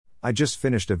I just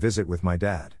finished a visit with my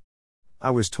dad. I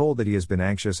was told that he has been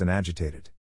anxious and agitated.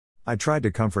 I tried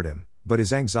to comfort him, but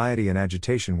his anxiety and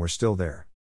agitation were still there.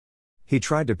 He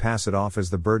tried to pass it off as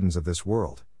the burdens of this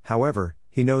world, however,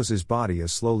 he knows his body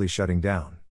is slowly shutting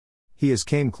down. He has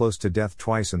came close to death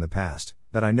twice in the past,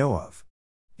 that I know of.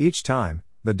 Each time,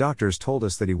 the doctors told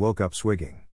us that he woke up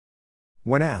swigging.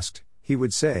 When asked, he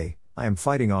would say, "I am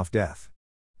fighting off death."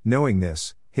 Knowing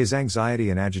this, his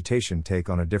anxiety and agitation take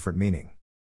on a different meaning.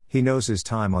 He knows his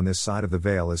time on this side of the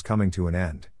veil is coming to an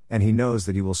end, and he knows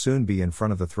that he will soon be in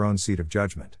front of the throne seat of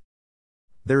judgment.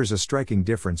 There is a striking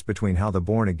difference between how the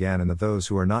born again and those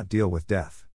who are not deal with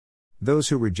death. Those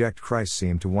who reject Christ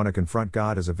seem to want to confront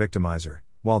God as a victimizer,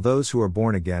 while those who are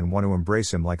born again want to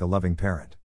embrace Him like a loving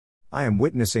parent. I am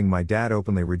witnessing my dad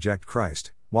openly reject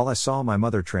Christ, while I saw my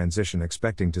mother transition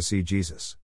expecting to see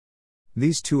Jesus.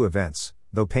 These two events,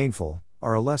 though painful,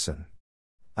 are a lesson.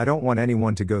 I don't want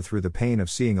anyone to go through the pain of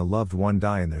seeing a loved one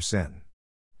die in their sin.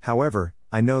 However,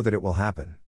 I know that it will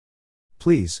happen.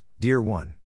 Please, dear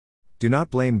one, do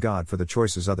not blame God for the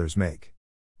choices others make.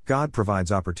 God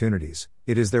provides opportunities,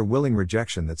 it is their willing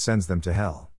rejection that sends them to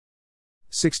hell.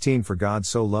 16 For God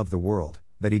so loved the world,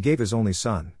 that He gave His only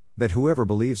Son, that whoever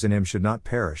believes in Him should not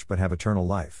perish but have eternal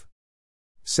life.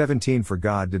 17 For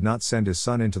God did not send His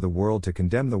Son into the world to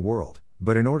condemn the world,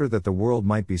 but in order that the world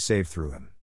might be saved through Him.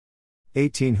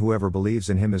 18 Whoever believes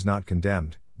in Him is not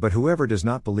condemned, but whoever does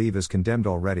not believe is condemned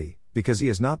already, because he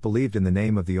has not believed in the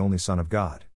name of the only Son of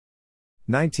God.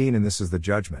 19 And this is the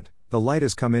judgment, the light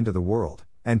has come into the world,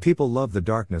 and people love the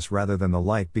darkness rather than the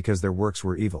light because their works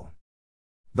were evil.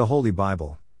 The Holy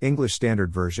Bible, English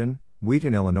Standard Version,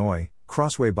 Wheaton, Illinois,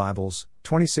 Crossway Bibles,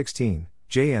 2016,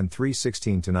 JN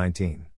 3:16-19.